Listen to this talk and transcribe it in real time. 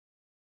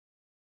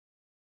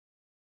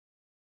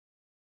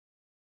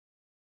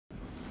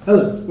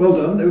Helen, well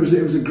done. It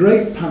was a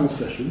great panel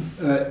session,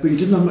 but you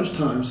didn't have much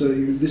time, so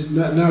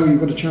now you've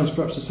got a chance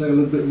perhaps to say a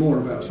little bit more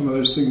about some of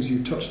those things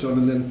you touched on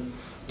and then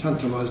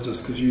tantalised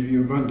us because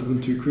you abandoned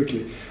them too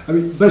quickly. I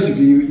mean,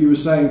 basically you were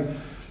saying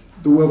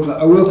a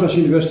world-class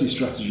university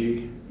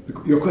strategy.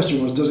 Your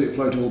question was, does it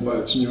float all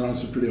boats? And your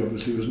answer pretty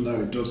obviously was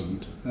no, it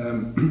doesn't.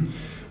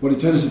 What it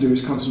tends to do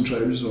is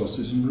concentrate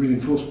resources and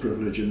reinforce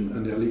privilege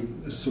and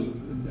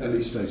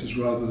elite status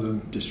rather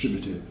than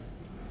distribute it.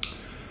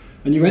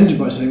 And you ended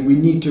by saying we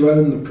need to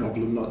own the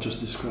problem, not just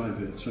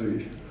describe it. So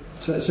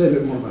say a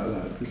bit more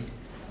about that.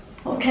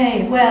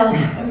 Okay, well,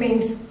 I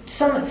mean,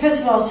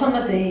 first of all, some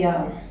of the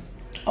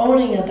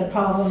owning of the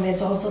problem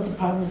is also the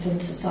problems in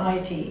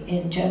society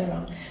in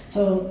general.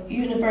 So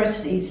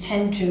universities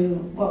tend to,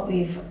 what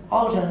we've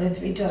all done is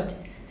we just,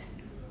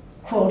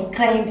 quote,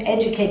 claim,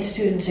 educate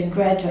students and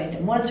graduate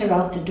them. Once they're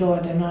out the door,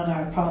 they're not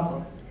our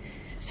problem.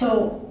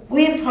 So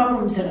we have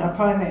problems in our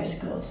primary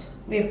schools.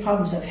 We have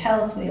problems of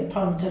health, we have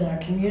problems in our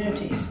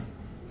communities.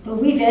 But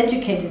we've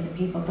educated the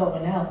people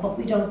going out, but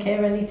we don't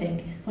care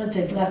anything once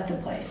they've left the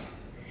place.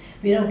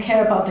 We don't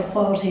care about the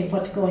quality of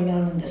what's going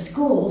on in the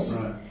schools,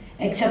 right,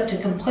 except to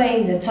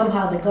complain that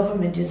somehow the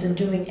government isn't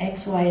doing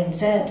X, Y, and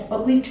Z.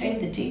 But we've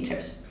trained the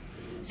teachers.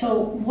 So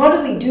what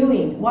are we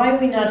doing? Why are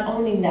we not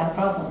owning that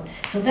problem?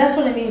 So that's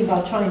what I mean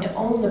about trying to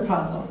own the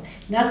problem,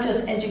 not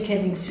just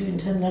educating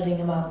students and letting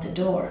them out the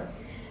door.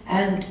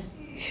 And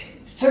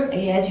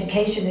certainly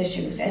education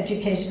issues,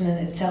 education in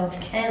itself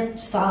can't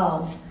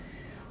solve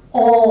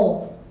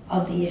all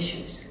of the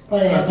issues,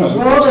 but it has a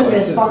role and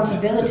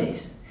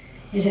responsibilities.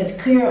 It has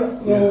clear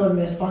role and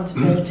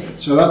responsibilities.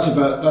 So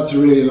that's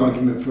really an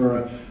argument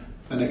for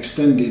an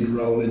extended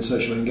role in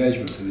social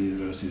engagement for the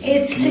universities.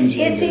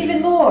 It's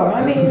even more.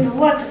 I mean,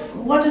 what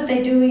are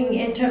they doing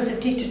in terms of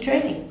teacher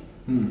training?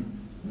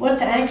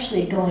 What's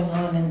actually going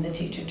on in the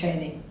teacher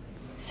training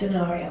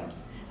scenario?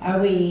 Are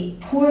we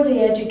poorly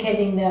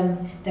educating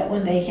them that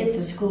when they hit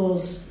the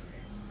schools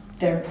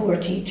they're poor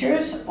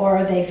teachers, or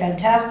are they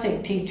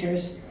fantastic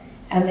teachers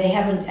and they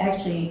haven't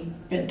actually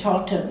been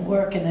taught to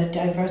work in a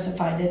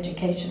diversified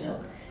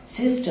educational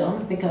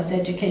system, because the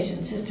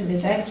education system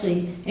is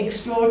actually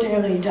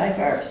extraordinarily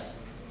diverse?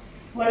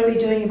 What are we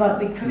doing about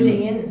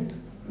recruiting in,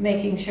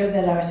 making sure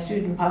that our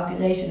student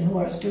population who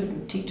are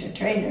student teacher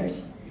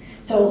trainers?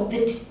 So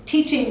the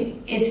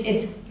teaching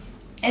is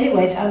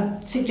anyways,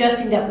 I'm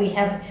suggesting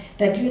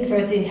that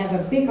universities have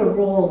a bigger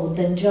role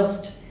than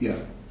just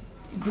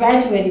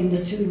graduating the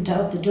student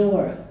out the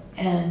door,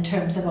 and in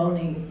terms of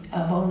owning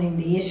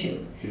the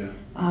issue.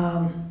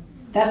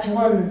 That's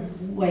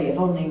one way of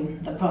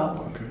owning the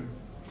problem. Okay.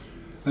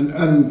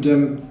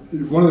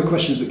 And one of the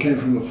questions that came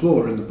from the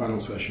floor in the panel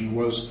session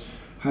was,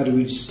 how do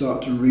we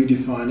start to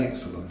redefine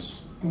excellence?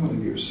 I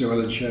think it was Sue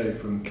Ellen Shea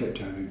from Cape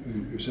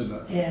Town who said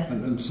that. Yeah.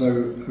 And so,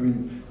 I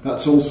mean,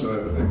 that's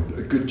also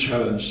a good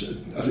challenge,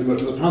 as it were,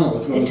 to the panel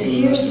as well. It's a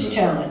huge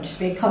challenge,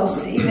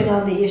 because even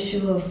on the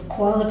issue of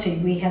quality,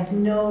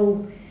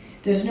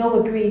 there's no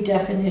agreed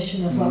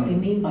definition of what we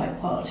mean by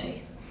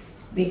quality.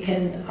 We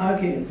can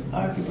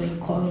arguably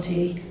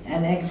quality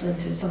and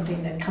excellence is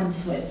something that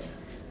comes with,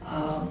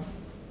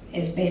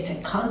 is based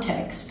in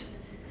context,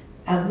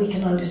 and we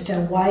can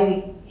understand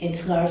why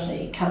it's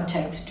largely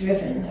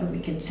context-driven, and we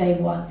can say,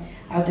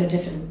 are there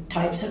different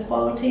types of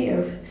quality?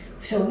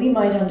 So we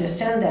might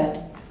understand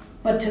that.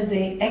 But to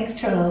the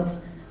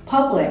external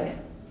public,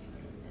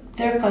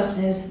 their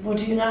question is, well,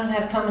 do you not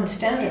have common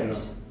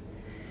standards?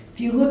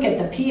 If you look at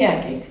the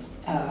PIAC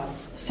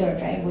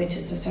survey, which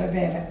is a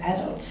survey of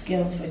adult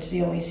skills, which the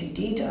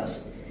OECD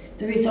does,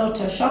 the results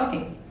are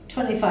shocking.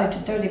 25 to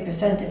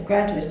 30% of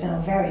graduates,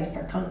 now varies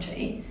per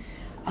country,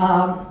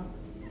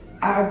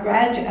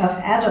 of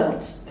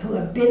adults who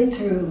have been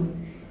through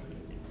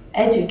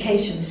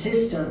education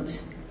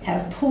systems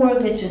have poor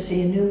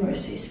literacy and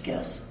numeracy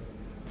skills.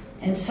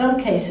 In some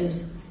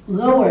cases,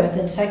 lower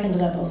than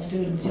second-level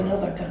students in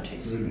other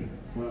countries. Really?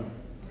 Wow.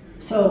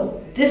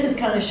 So this is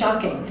kind of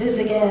shocking. This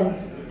is,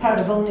 again, part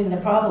of owning the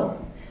problem.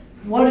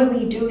 What are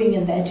we doing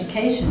in the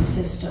education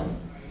system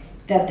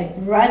that the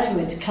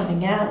graduates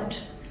coming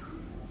out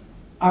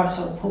are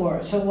so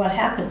poor? So what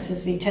happens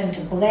is we tend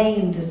to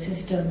blame the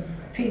system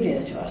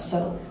previous to us.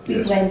 So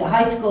we blame the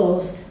high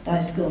schools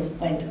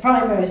blame the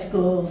primary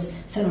schools,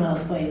 someone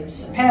else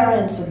blames the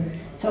parents, and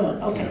so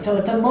on. Okay, so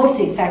it's a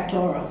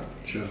multifactorial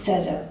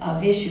set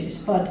of issues,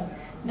 but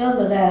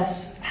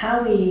nonetheless,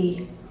 how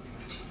we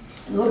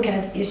look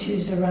at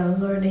issues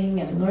around learning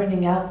and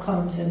learning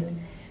outcomes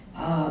and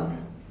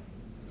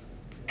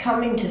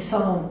coming to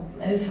some,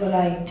 is what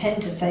I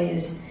tend to say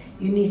is,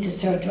 you need to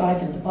start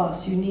driving the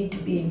bus. You need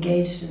to be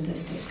engaged in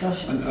this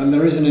discussion. And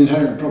there is an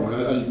inherent problem,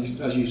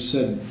 as you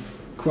said.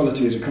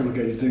 Quality is a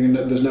complicated thing, and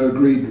there's no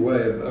agreed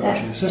way of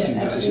actually assessing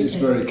that. It's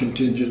very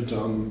contingent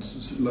on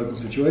local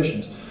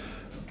situations.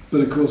 But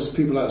of course,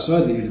 people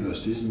outside the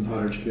universities and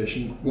higher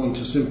education want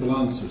a simple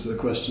answer to the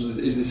question: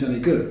 is this any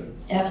good?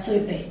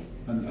 Absolutely.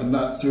 And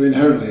that, so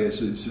inherently,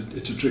 it's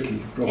a tricky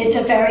problem. It's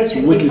a very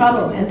tricky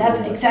problem, and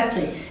that's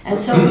exactly.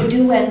 And so we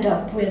do end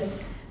up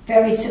with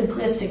very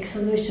simplistic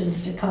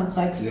solutions to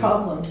complex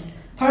problems,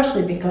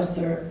 partially because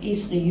they're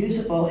easily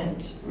usable,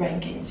 hence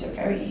rankings are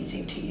very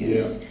easy to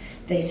use.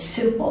 They're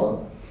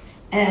simple,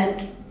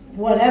 and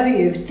whatever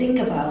you think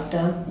about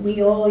them,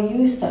 we all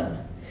use them.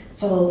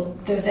 So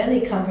there's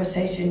any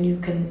conversation you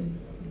can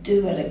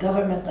do at a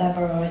government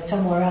level or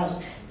somewhere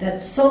else,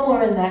 that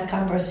somewhere in that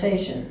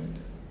conversation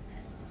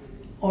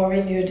or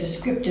in your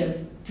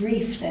descriptive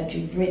brief that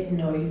you've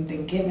written or you've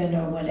been given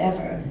or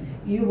whatever,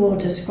 you will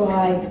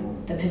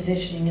describe the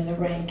positioning and the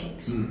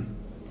rankings.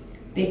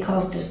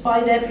 Because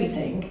despite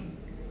everything,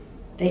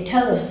 they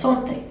tell us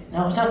something.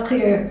 Now it's not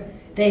clear,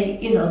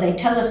 they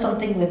tell us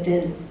something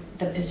within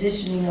the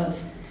positioning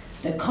of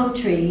the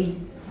country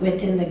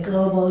within the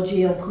global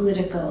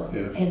geopolitical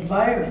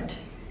environment.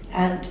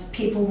 And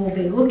people will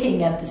be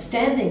looking at the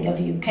standing of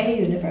UK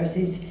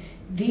universities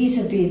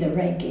vis-a-vis the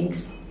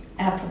rankings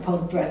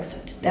apropos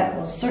Brexit. That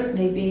will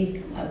certainly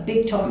be a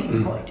big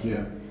talking point.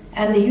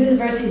 And the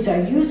universities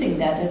are using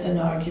that as an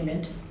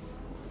argument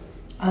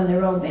on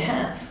their own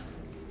behalf.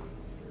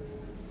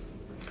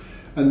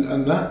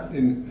 And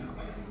the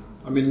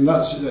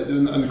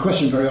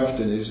question very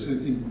often is,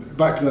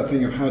 back to that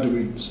thing of how do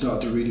we start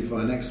to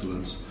redefine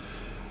excellence.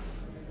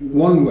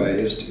 One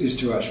way is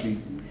to actually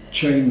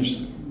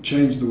change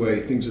the way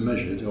things are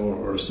measured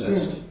or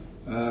assessed.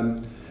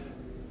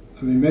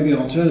 Maybe an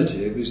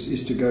alternative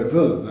is to go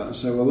further than that and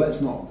say, well,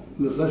 let's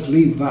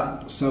leave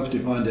that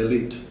self-defined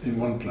elite in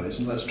one place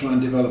and let's try and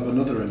develop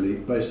another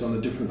elite based on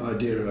a different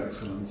idea of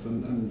excellence,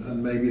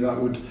 and maybe that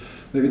would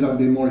be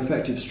a more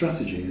effective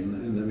strategy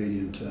in the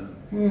medium term.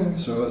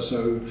 So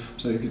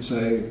you could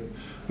say,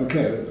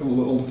 okay,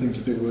 all the things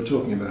that people were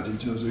talking about in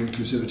terms of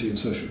inclusivity and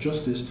social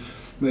justice,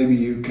 maybe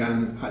you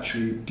can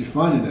actually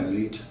define an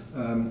elite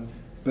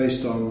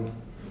based on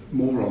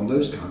more on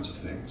those kinds of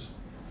things,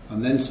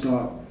 and then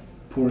start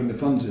pouring the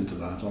funds into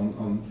that.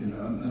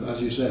 And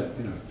as you said,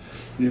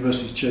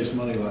 universities chase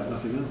money like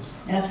nothing else.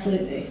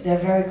 Absolutely, they're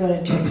very good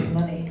at chasing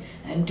money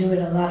and do it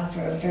a lot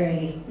for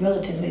very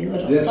relatively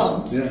little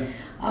sums.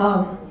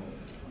 I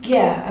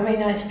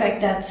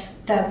expect that's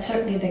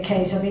certainly the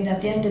case. At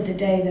the end of the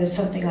day, there's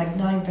something like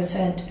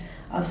 9%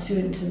 of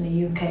students in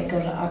the UK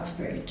go to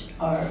Oxford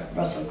or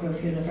Russell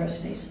Group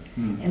universities.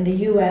 In the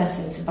US,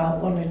 it's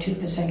about 1 or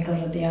 2% go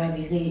to the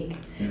Ivy League,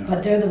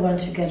 but they're the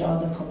ones who get all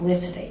the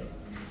publicity.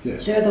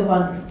 They're the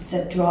ones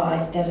that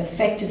drive, that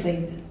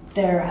effectively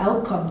their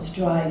outcomes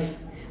drive,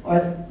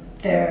 or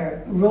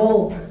their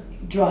role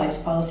drives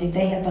policy.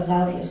 They have the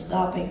loudest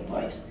lobbying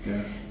voice.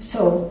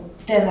 So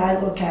then I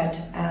look at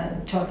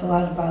and talk a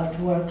lot about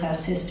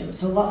world-class systems.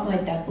 So what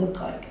might that look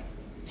like?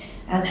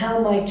 And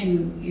how might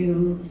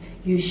you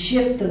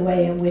shift the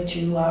way in which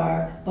you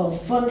are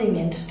both funding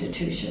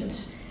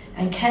institutions,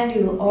 and can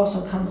you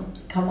also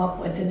come up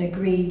with an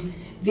agreed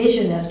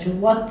vision as to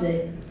what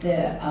the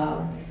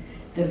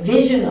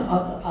vision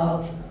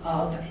of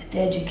the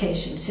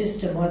education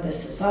system or the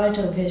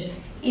societal vision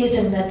is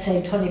in, let's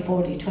say,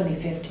 2040,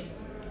 2050.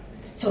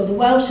 So the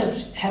Welsh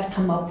have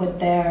come up with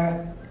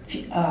their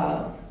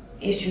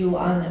issue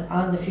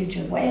on the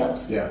future of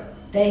Wales.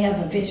 They have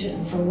a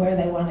vision for where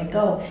they want to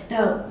go.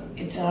 Now,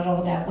 it's not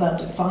all that well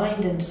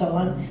defined and so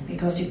on,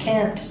 because you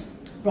can't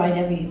write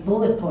every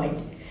bullet point.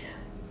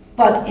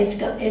 But it's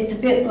a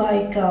bit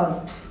like,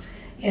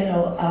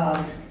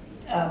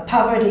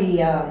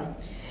 poverty.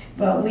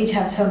 Well, we'd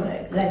have some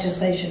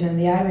legislation in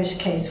the Irish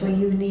case where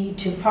you need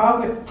to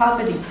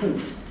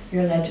poverty-proof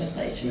your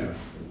legislation.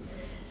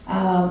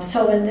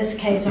 So in this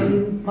case, or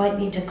you might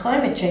need to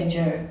climate change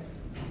your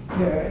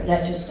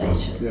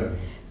legislation.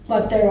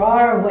 But there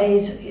are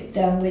ways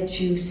in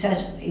which you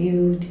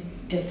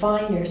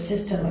define your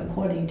system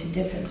according to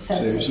different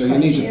sets of criteria. So you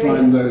need to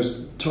find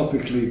those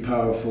topically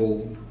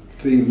powerful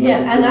themes.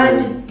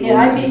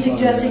 I'd be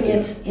suggesting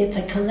it's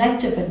a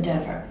collective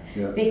endeavour.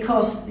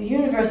 Because the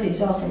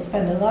universities also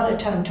spend a lot of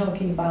time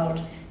talking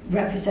about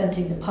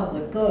representing the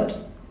public good.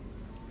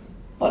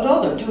 But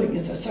all they're doing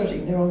is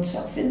asserting their own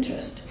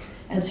self-interest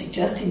and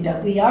suggesting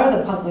that we are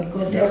the public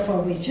good,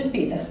 therefore we should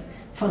be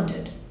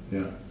funded.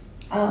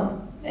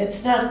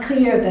 It's not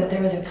clear that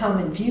there is a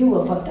common view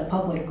of what the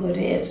public good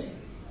is.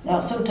 Now,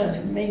 sometimes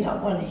we may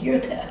not want to hear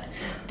that,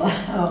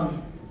 but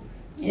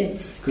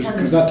it's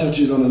because that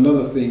touches on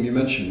another theme you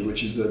mentioned,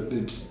 which is that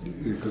it's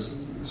because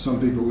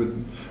some people were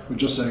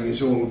just saying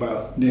it's all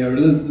about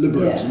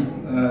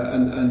neoliberalism,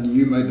 and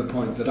you made the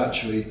point that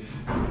actually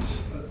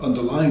it's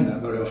underlying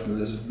that very often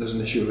there's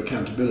an issue of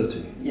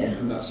accountability,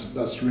 and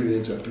that's really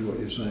exactly what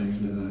you're saying.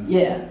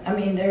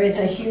 There is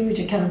a huge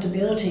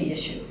accountability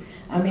issue.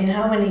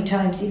 How many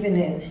times, even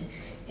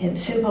in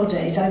simple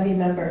days, I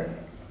remember.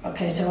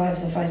 So I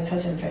was the vice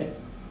president for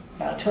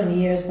about 20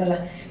 years,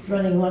 but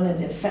running one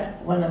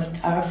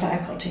of our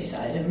faculties,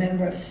 I had a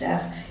member of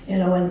staff,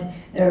 and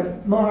they're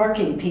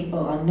marking people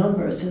on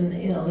numbers, and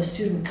the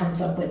student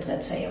comes up with,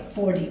 let's say, a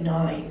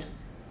 49,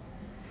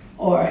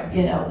 or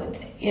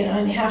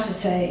and you have to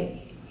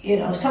say,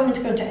 someone's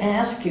going to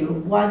ask you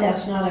why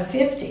that's not a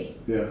 50.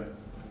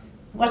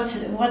 What's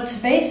the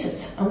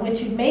basis on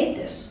which you made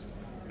this?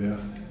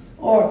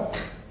 Or,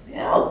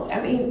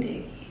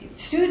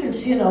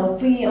 students, you know,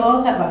 we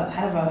all have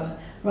a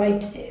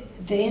right.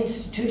 The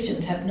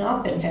institutions have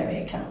not been very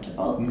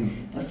accountable.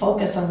 The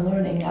focus on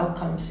learning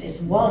outcomes is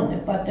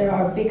one, but there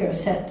are bigger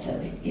sets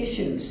of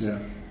issues.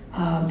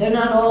 Yeah. They're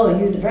not all a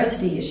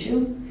university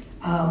issue,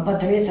 but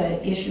there is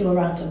an issue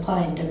around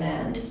supply and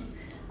demand.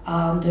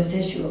 There's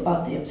issue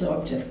about the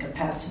absorptive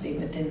capacity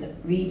within the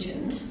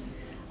regions.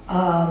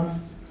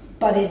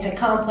 But it's a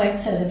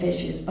complex set of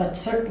issues, but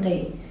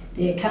certainly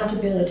the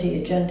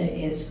accountability agenda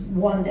is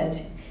one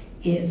that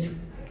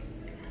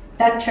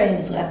train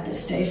has left the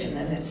station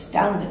and it's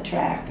down the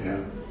track. Yeah.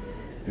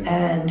 Yeah.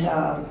 And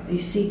you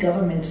see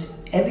governments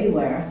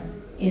everywhere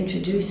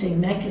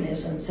introducing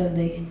mechanisms, and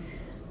the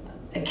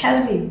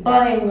Academy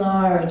by and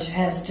large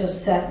has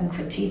just sat and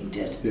critiqued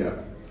it. Yeah.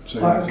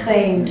 So or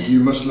claimed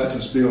you must let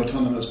us be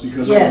autonomous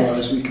because yes.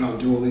 otherwise we can't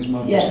do all these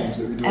marvelous yes, things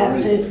that we do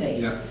absolutely.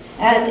 already. Yeah.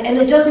 And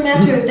it doesn't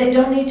matter, they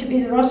don't need to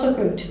be the Russell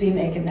Group to be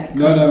making that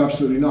claim. No,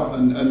 absolutely not.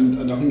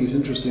 And I think it's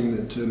interesting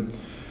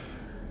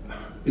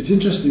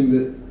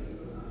that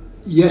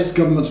yes,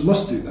 governments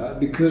must do that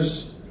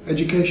because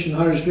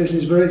higher education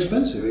is very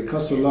expensive. It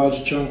costs a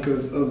large chunk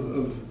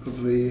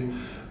of the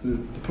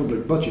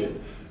public budget.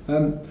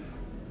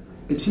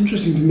 It's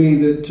interesting to me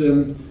that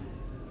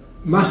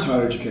mass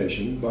higher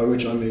education, by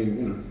which I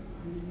mean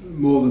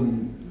more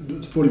than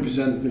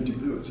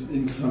 40%,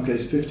 in some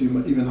cases 50,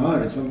 even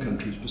higher in some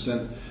countries,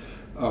 percent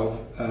of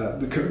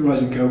the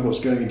rising cohorts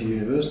going into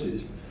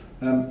universities,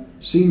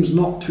 seems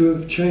not to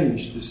have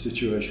changed this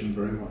situation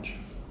very much.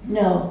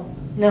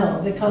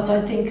 No, because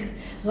I think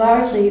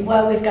largely,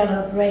 well, we've got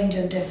a range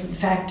of different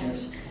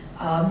factors,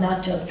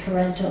 not just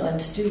parental and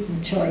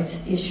student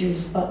choice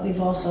issues, but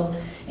we've also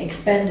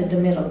expanded the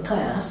middle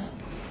class,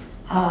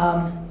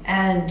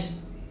 and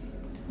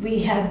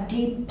we have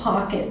deep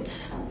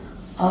pockets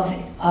of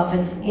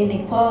an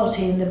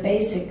inequality. In the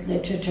basic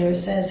literature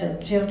says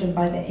that children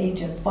by the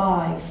age of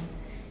 5,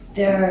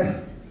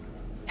 their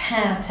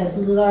path has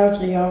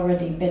largely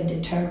already been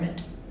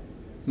determined.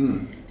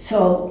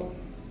 So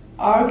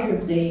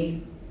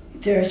arguably,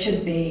 there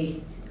should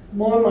be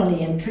more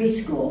money in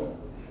preschool,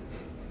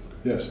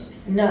 yes,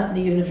 not in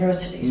the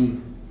universities.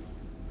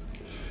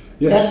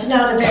 Yes. That's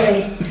not a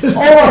very,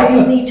 or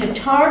you need to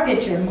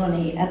target your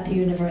money at the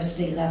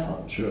university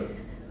level. Sure.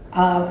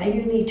 And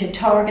you need to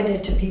target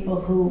it to people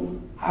who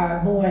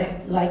are more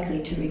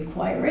likely to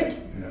require it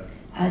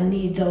and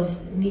need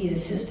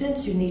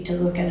assistance. You need to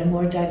look at a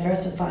more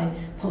diversified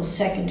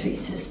post-secondary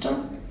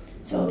system.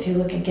 So if you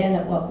look again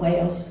at what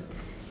Wales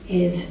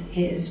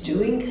is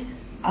doing,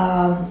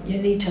 you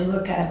need to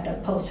look at the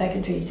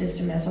post-secondary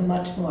system as a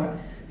much more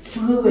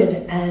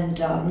fluid and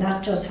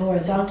not just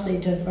horizontally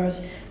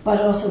diverse,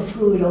 but also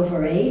fluid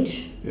over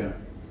age. Yeah.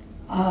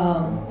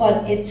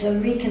 But it's a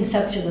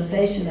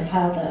reconceptualization of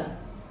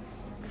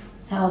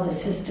how the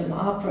system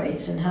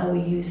operates and how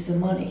we use the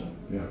money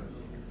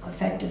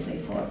effectively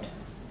for it.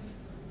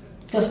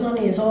 Because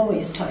money is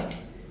always tight.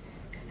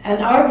 And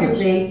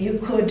arguably, you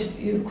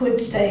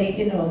could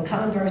say,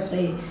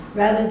 conversely,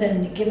 rather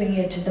than giving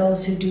it to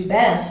those who do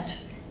best,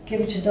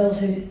 give it to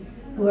those who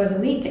are the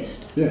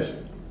weakest. Yes.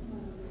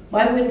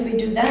 Why wouldn't we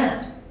do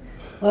that?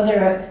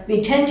 Well,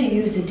 we tend to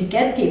use it to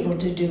get people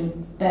to do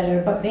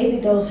better, but maybe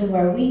those who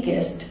are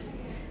weakest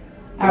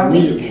are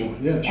weak.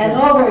 Yeah, sure. And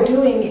all we're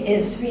doing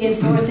is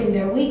reinforcing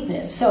their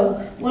weakness. So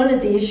one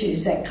of the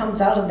issues that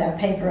comes out of that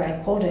paper I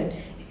quoted,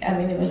 I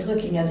mean, it was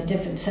looking at a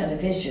different set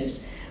of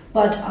issues,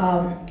 but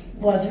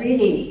was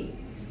really,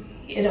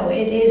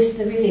 it is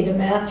really the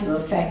Matthew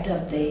effect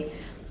of the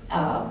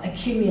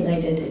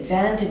accumulated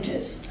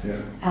advantages,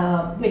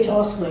 which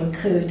also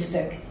includes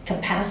the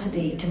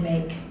capacity to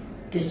make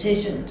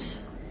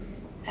decisions.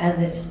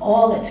 And it's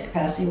all its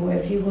capacity, where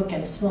if you look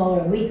at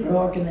smaller, weaker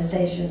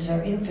organizations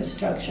or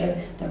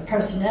infrastructure, the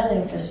personnel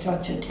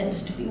infrastructure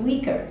tends to be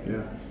weaker.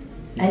 Yeah.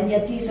 And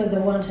yet these are the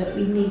ones that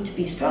we need to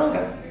be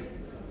stronger.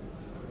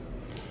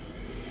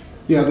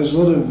 Yeah, there's a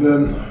lot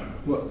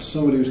of what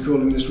somebody was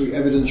calling this week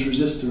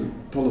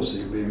evidence-resistant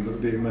policy being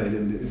made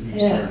in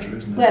this territory,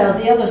 isn't it? Well,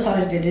 the other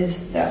side of it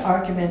is the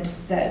argument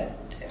that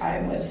I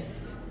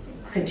was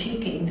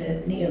critiquing,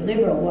 the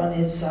neoliberal one,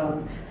 is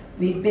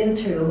we've been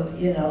through,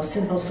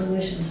 simple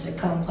solutions to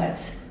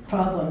complex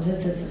problems.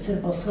 This is a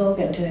simple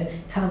slogan to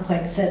a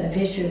complex set of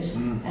issues,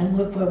 and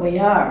look where we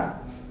are.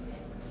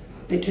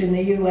 Between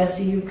the US,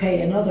 the UK,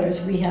 and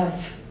others, we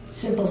have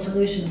simple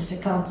solutions to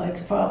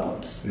complex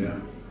problems. Yeah.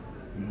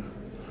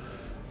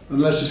 And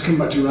let's just come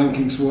back to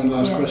rankings for one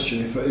last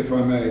question, if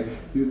I may.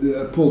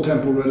 Paul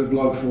Temple wrote a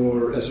blog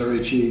for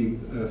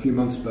SRHE a few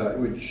months back,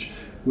 which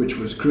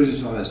was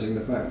criticising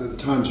the fact that the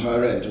Times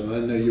Higher Ed, and I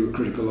know you were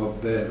critical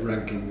of their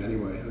ranking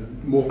anyway,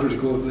 more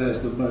critical of theirs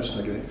than most,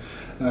 I guess.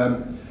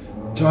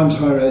 Times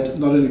Higher Ed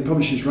not only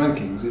publishes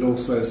rankings, it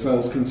also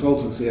sells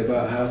consultancy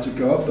about how to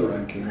go up the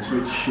rankings,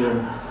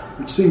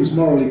 which seems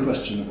morally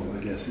questionable,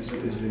 I guess.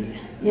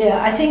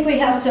 Yeah, I think we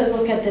have to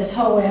look at this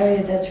whole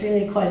area that's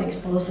really quite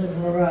explosive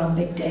around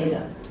big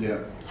data. Yeah.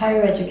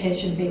 Higher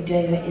education big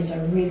data is a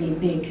really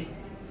big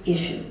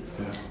issue.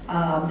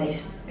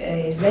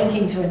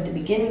 Rankings were at the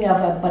beginning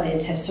of it, but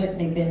it has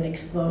certainly been an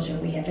explosion.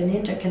 We have an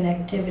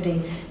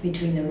interconnectivity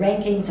between the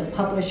rankings, the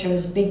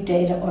publishers, big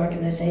data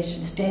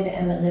organizations, data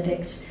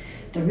analytics,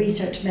 the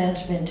research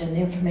management and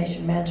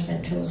information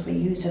management tools we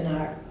use in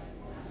our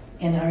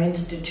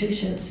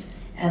institutions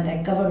and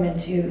that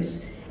governments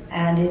use,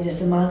 and it is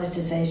the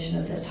monetization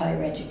of this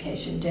higher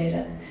education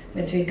data.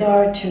 With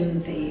regard to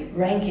the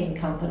ranking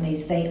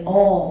companies, they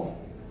all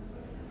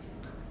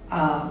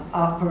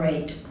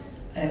operate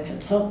a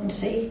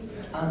consultancy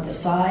on the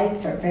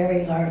side for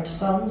very large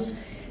sums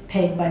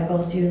paid by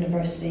both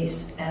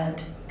universities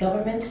and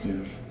governments.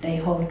 Yeah. They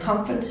hold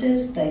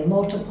conferences, they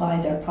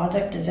multiply their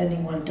product as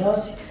anyone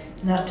does,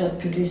 not just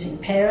producing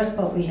pairs,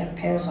 but we have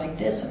pairs like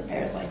this and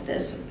pairs like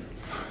this. And,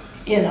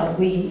 you know,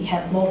 we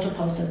have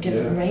multiples of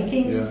different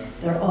rankings. Yeah.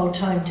 They're all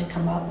timed to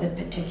come up with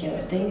particular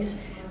things.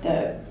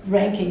 The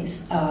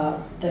rankings,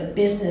 the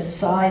business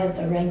side of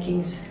the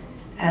rankings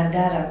and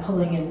that are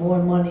pulling in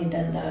more money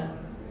than the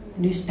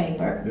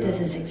newspaper. Yeah. This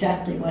is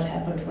exactly what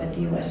happened with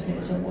the U.S.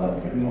 News and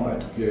World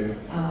Report,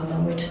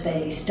 in which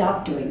they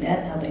stopped doing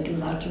that. Now they do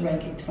lots of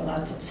rankings for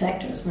lots of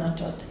sectors, not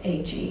just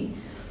AG.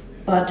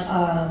 But,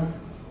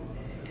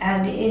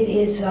 and it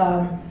is,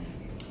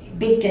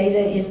 big data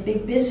is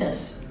big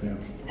business. Yeah.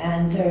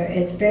 And there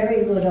is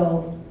very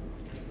little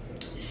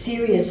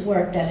serious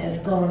work that has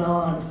gone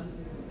on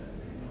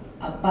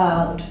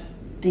about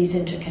these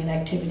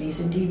interconnectivities.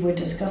 Indeed, we're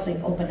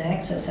discussing open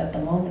access at the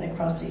moment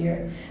across the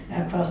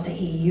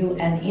EU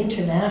and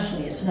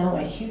internationally. It's now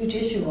a huge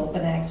issue,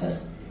 open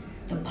access.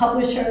 The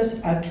publishers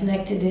are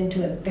connected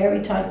into it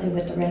very tightly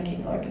with the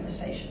ranking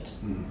organizations.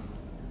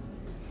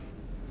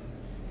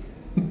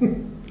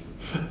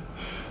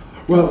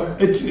 Well,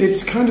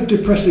 it's kind of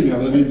depressing,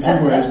 Alan, in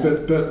some ways,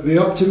 but the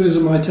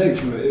optimism I take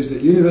from it is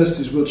that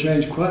universities will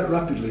change quite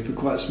rapidly for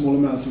quite small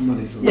amounts of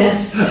money.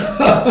 Yes.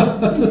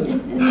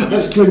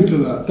 Let's cling to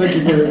that. Thank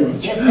you very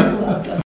much. You're very welcome.